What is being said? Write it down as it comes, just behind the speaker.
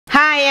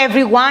Hi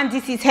everyone,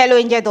 this is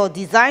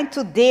Helloangel.design.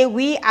 Today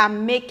we are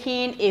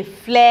making a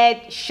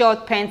flared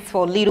short pants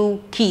for little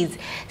kids.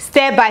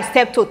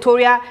 Step-by-step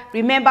tutorial.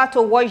 Remember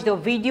to watch the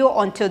video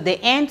until the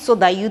end so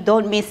that you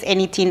don't miss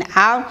anything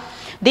out.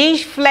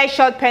 These flared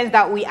short pants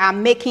that we are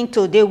making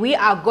today, we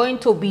are going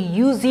to be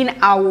using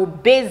our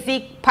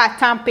basic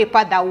pattern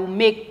paper that we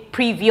make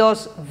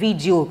previous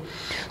video.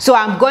 So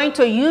I'm going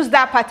to use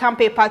that pattern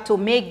paper to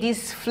make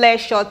this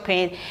flared short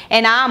pants,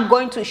 and I'm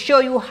going to show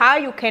you how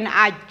you can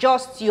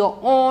adjust your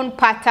own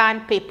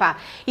pattern paper.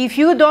 If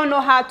you don't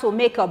know how to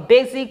make a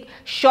basic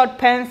short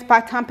pants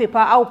pattern paper,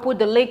 I'll put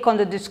the link on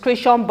the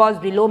description box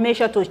below. Make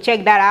sure to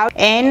check that out.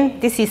 And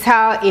this is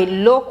how it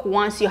looks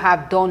once you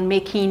have done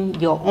making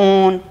your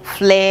own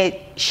flared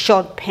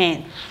short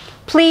pants.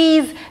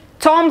 Please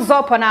thumbs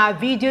up on our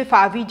video if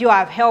our video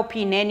have helped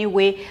you in any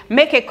way.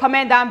 Make a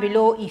comment down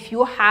below if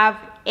you have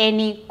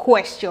any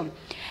question,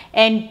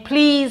 and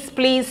please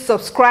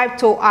subscribe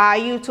to our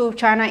YouTube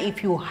channel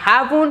if you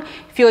haven't.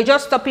 If you're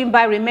just stopping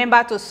by,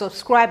 remember to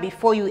subscribe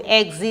before you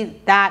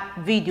exit that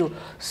video.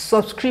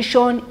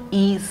 Subscription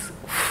is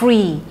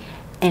free,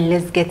 and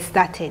let's get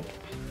started.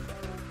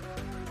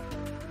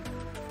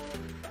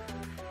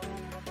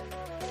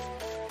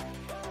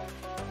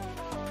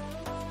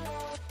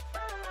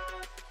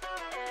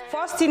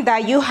 First thing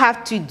that you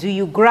have to do,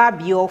 you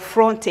grab your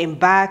front and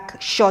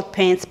back short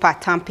pants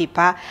pattern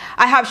paper.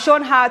 I have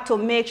shown how to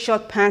make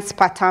short pants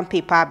pattern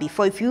paper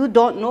before. If you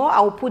don't know,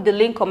 I will put the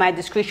link on my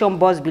description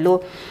box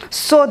below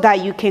so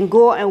that you can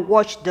go and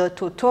watch the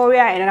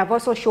tutorial, and I've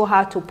also shown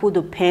how to put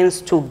the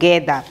pants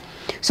together.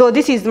 So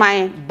this is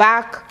my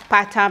back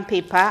pattern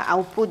paper.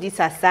 I'll put this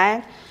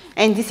aside,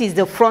 and this is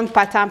the front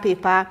pattern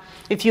paper.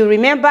 If you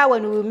remember,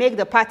 when we make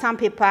the pattern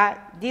paper,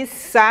 this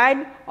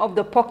side of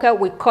the pocket,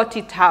 we cut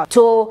it out.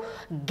 To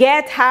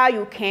get how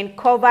you can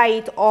cover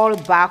it all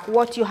back,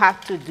 what you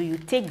have to do, you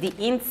take the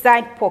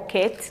inside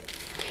pocket,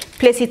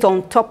 place it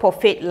on top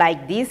of it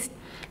like this,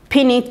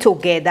 pin it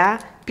together,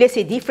 place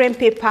a different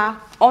paper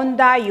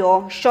under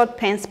your short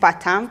pants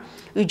pattern.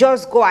 You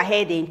just go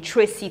ahead and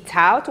trace it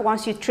out.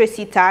 Once you trace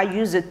it out,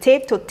 use a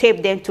tape to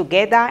tape them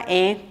together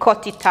and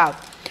cut it out.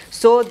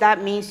 So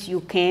that means you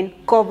can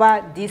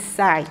cover this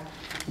side.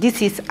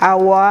 This is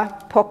our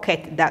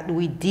pocket that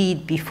we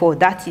did before.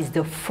 That is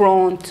the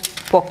front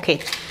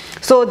pocket.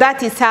 So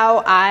that is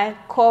how I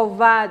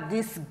cover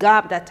this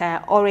gap that I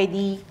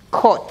already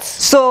cut.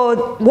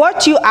 So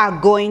what you are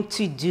going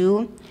to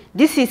do,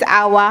 this is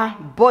our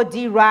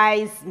body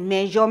rise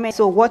measurement.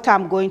 So what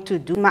I'm going to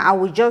do, I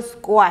will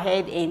just go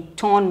ahead and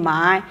turn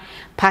my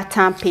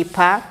pattern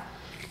paper.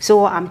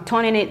 So I'm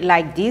turning it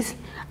like this.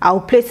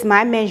 I'll place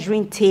my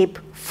measuring tape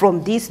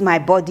from this, my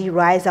body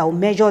rise. I'll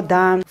measure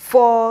down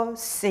 4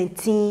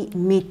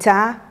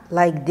 centimeters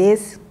like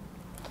this.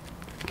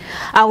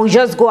 I will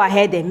just go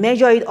ahead and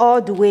measure it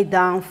all the way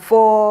down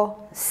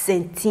 4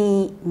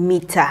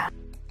 centimeters.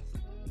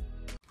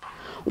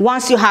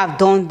 Once you have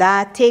done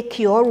that, take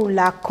your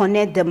ruler,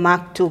 connect the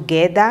mark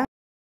together.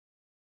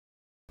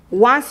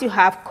 Once you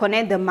have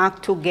connected the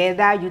mark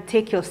together, you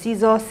take your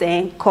scissors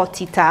and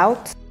cut it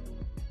out.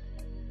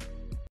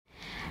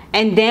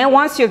 And then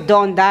once you've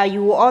done that,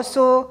 you will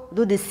also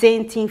do the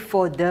same thing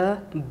for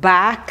the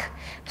back.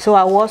 So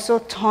I will also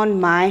turn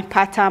my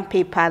pattern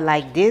paper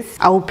like this.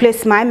 I will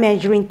place my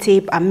measuring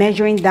tape. I'm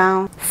measuring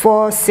down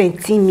 4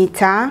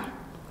 centimeters.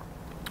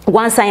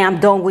 Once I am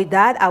done with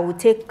that, I will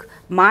take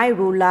my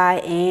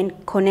ruler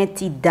and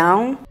connect it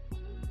down.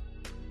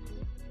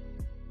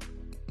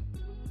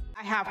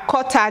 I have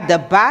cut out the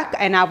back,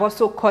 and I've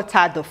also cut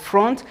out the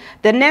front.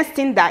 The next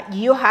thing that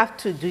you have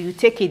to do, you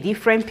take a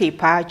different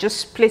paper,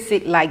 just place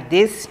it like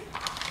this,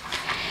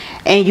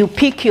 and you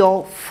pick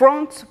your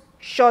front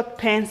short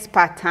pants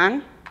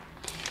pattern,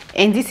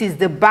 and this is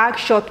the back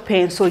short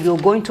pants. So you're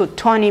going to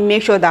turn it,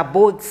 make sure that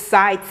both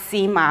sides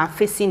seam are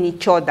facing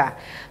each other.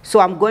 So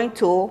I'm going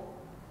to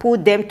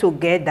put them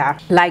together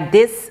like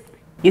this.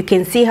 You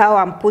can see how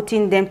I'm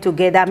putting them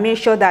together. Make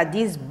sure that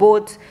these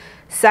both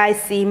side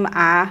seam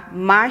are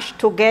mashed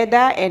together,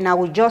 and I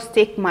will just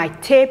take my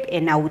tape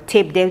and I will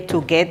tape them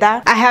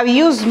together. I have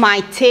used my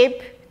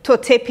tape to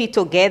tape it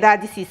together.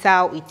 This is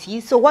how it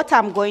is. So what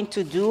I'm going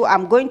to do,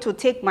 I'm going to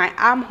take my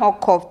armhole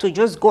curve to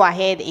just go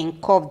ahead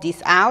and curve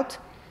this out.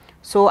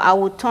 So I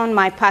will turn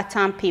my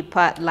pattern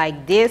paper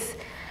like this.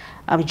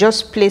 I'm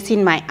just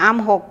placing my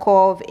armhole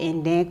curve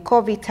and then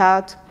curve it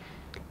out,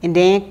 and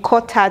then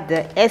cut out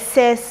the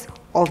excess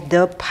of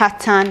the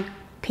pattern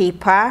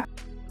paper.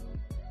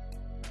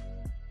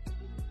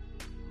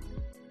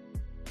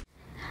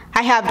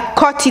 I have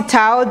cut it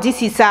out.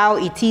 This is how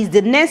it is.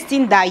 The next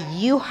thing that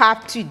you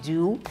have to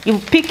do, you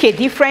pick a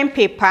different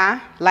paper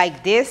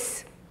like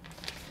this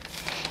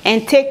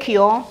and take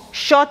your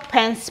short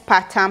pants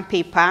pattern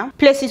paper,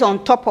 place it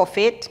on top of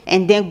it,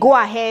 and then go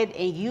ahead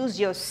and use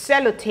your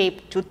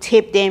sellotape to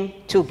tape them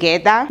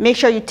together. Make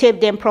sure you tape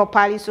them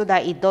properly so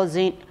that it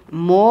doesn't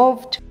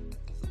move.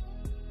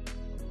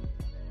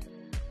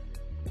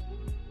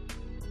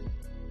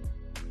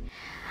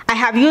 I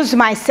have used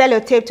my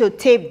sellotape to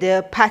tape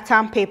the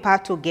pattern paper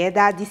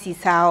together. This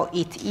is how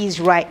it is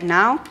right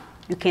now.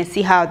 You can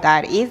see how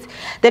that is.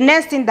 The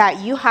next thing that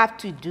you have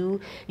to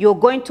do, you're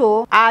going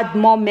to add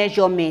more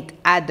measurement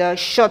at the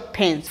short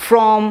pins.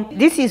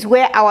 This is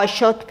where our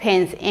short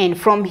pins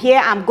end. From here,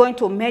 I'm going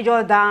to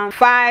measure down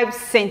 5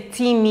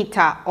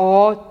 centimeters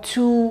or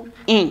 2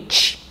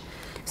 inches.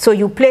 So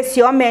you place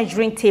your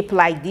measuring tape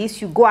like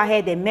this. You go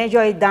ahead and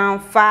measure it down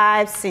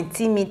 5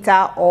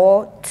 centimeters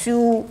or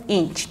 2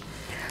 inches.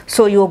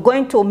 So you're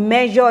going to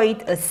measure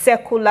it a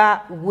circular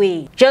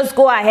way. Just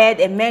go ahead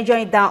and measure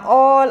it down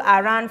all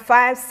around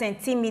 5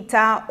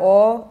 centimeters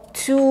or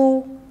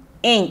 2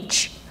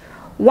 inches.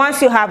 Once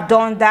you have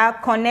done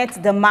that,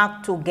 connect the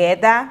mark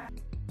together.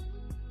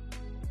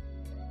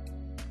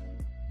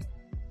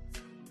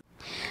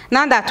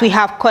 Now that we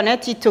have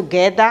connected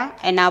together,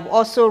 and I've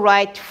also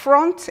write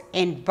front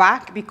and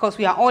back because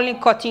we are only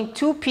cutting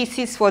 2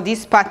 pieces for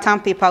this pattern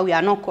paper. We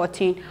are not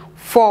cutting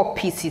 4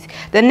 pieces.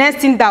 The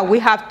next thing that we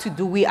have to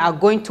do, we are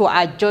going to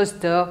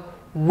adjust the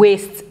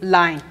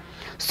waistline.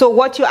 So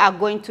what you are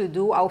going to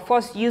do, I'll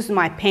first use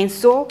my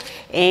pencil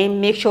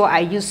and make sure I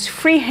use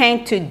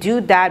freehand to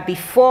do that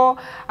before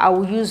I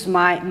will use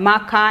my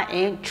marker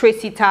and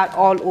trace it out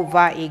all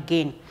over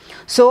again.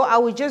 So I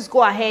will just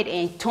go ahead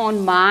and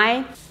turn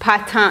my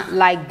pattern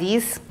like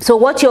this. So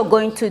what you're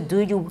going to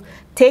do, you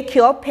take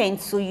your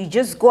pencil, you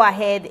just go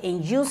ahead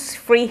and use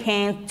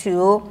freehand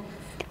to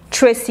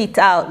trace it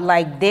out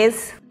like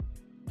this.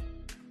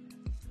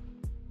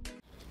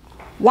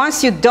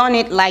 Once you've done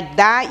it like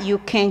that, you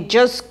can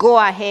just go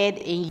ahead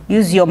and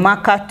use your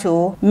marker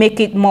to make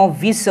it more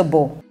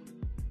visible.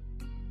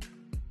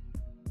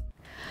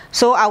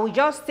 So I will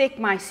just take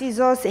my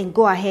scissors and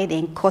go ahead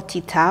and cut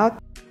it out.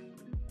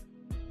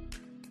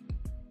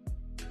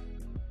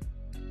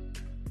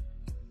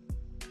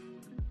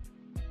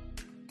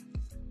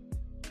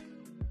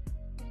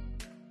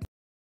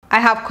 I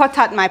have cut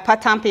out my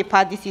pattern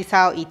paper. This is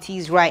how it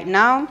is right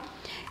now.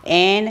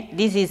 And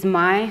this is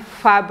my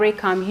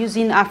fabric. I'm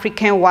using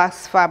African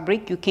wax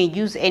fabric. You can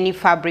use any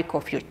fabric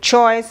of your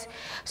choice.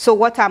 So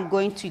what I'm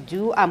going to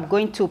do, I'm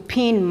going to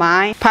pin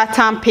my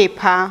pattern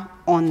paper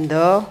on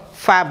the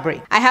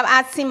fabric. I have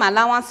added seam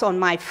allowance on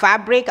my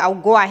fabric. I'll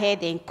go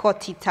ahead and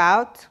cut it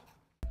out.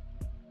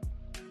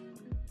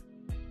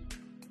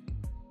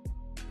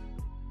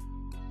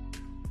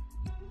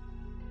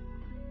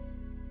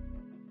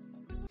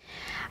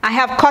 I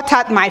have cut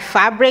out my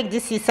fabric.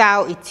 This is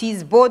how it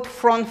is. Both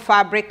front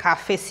fabric are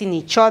facing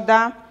each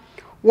other.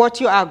 What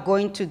you are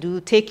going to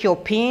do, take your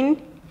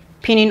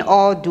pinning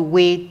all the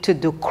way to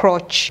the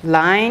crotch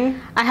line.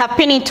 I have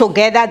pinned it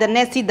together. The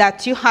next thing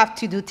that you have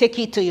to do, take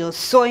it to your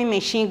sewing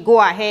machine. Go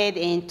ahead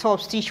and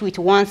top stitch with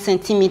 1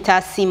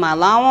 centimeter seam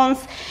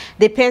allowance.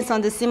 Depends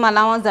on the seam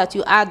allowance that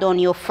you add on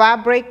your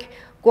fabric.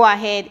 Go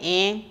ahead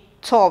and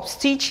top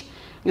stitch.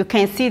 You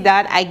can see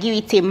that I give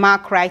it a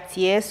mark right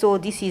here. So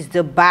this is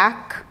the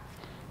back,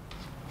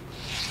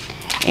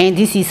 and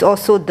this is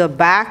also the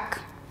back.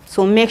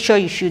 So make sure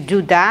you should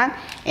do that.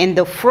 And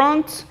the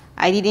front,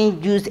 I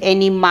didn't use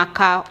any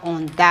marker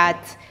on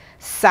that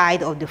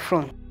side of the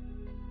front.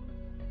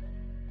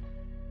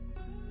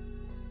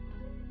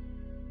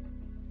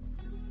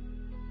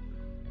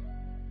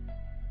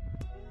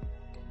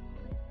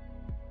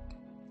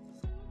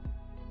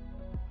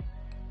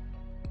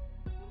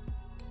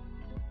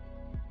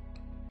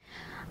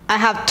 I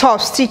have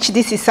top stitch.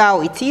 This is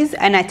how it is,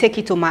 and I take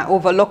it to my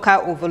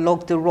overlocker,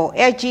 overlock the raw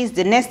edges.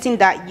 The next thing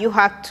that you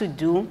have to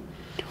do,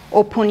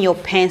 open your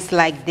pants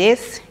like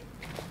this.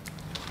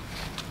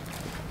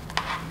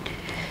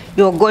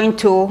 You're going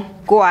to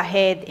go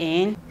ahead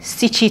and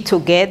stitch it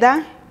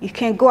together. You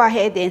can go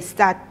ahead and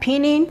start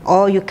pinning,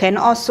 or you can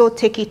also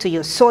take it to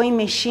your sewing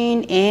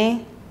machine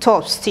and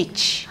top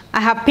stitch.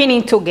 I have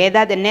pinning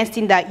together. The next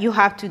thing that you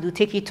have to do,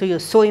 take it to your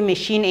sewing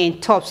machine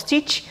and top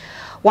stitch.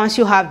 Once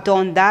you have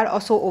done that,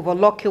 also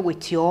overlock it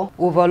with your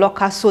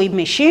overlocker sewing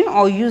machine,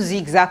 or use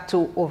zigzag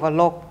to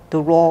overlock the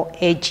raw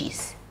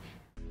edges.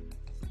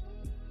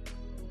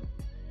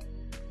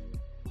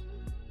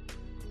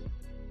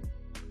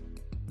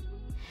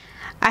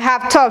 I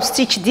have top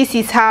stitch. This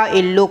is how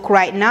it look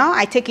right now.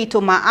 I take it to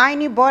my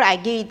ironing board. I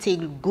give it a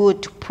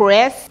good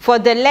press. For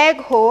the leg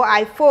hole,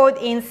 I fold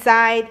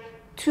inside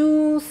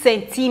 2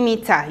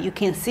 centimeters. You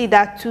can see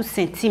that 2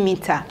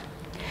 centimeters.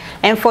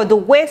 And for the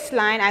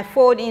waistline, I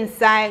fold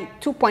inside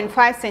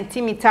 2.5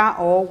 centimeters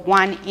or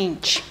 1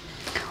 inch.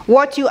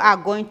 What you are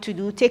going to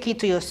do, take it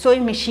to your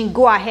sewing machine,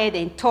 go ahead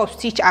and top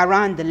stitch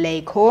around the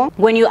leg hole.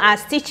 When you are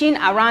stitching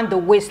around the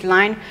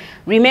waistline,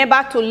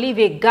 remember to leave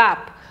a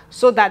gap,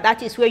 so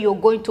that is where you're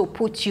going to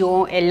put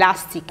your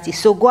elastic.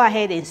 So go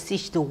ahead and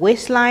stitch the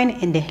waistline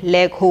and the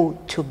leg hole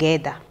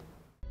together.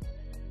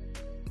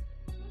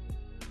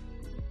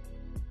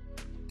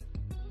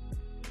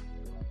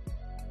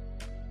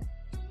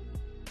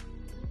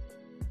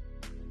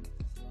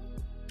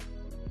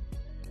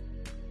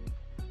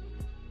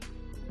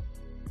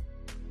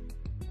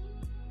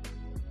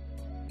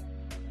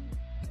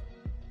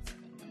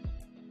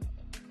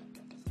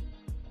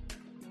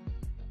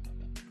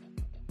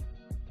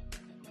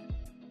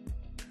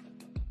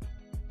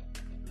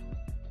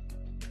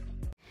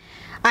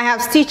 I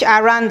have stitched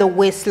around the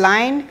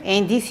waistline,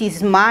 and this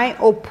is my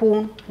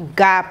open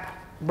gap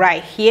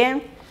right here.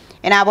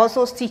 And I've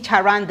also stitched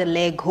around the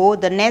leg hole.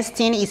 The next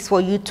thing is for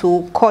you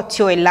to cut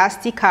your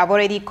elastic. I've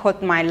already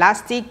cut my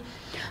elastic.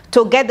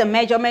 To get the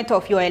measurement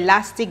of your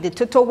elastic, the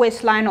total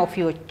waistline of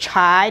your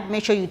child,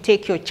 make sure you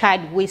take your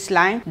child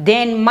waistline,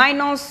 then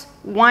minus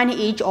 1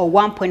 inch or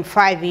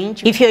 1.5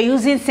 inch. If you're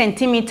using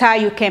centimeter,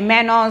 you can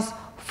minus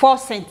 4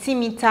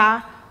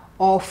 centimeter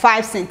or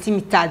 5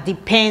 centimeter,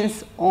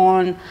 depends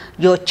on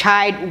your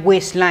child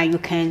waistline. You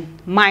can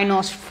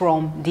minus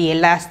from the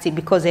elastic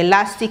because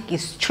elastic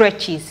is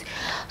stretches,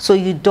 so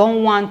you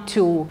don't want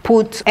to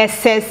put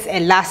excess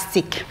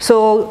elastic.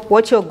 So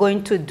what you're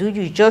going to do,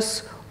 you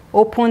just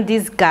open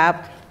this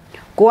gap,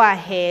 go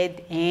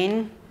ahead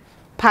and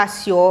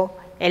pass your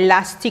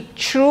elastic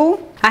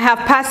through. I have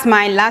passed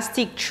my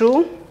elastic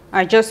through.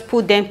 I just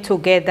put them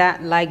together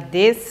like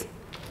this.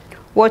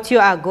 What you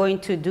are going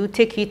to do,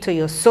 take it to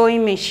your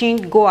sewing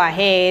machine, go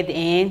ahead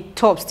and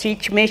top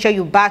stitch. Make sure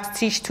you back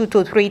stitch 2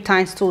 to 3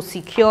 times to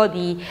secure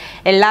the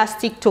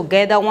elastic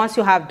together. Once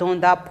you have done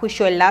that, push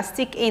your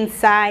elastic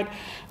inside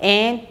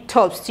and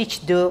top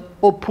stitch the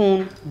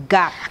open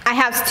gap. I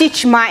have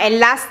stitched my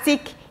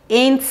elastic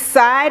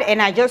inside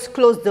and I just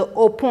close the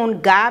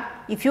open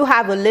gap. If you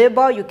have a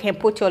label, you can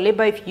put your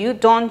label. If you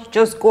don't,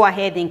 just go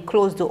ahead and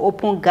close the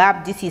open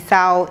gap. This is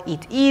how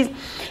it is.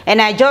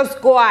 And I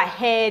just go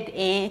ahead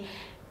and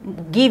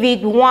give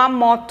it one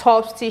more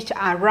top stitch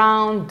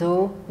around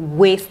the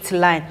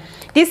waistline.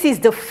 This is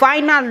the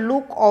final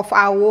look of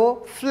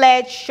our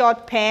flared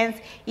short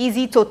pants.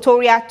 Easy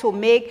tutorial to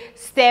make,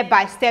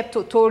 step-by-step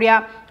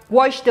tutorial.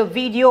 Watch the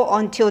video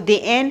until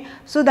the end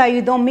so that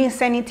you don't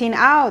miss anything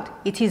out.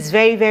 It is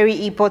very,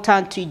 very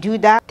important to do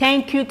that.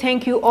 Thank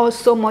you all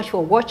so much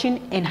for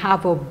watching, and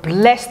have a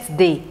blessed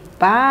day.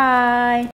 Bye.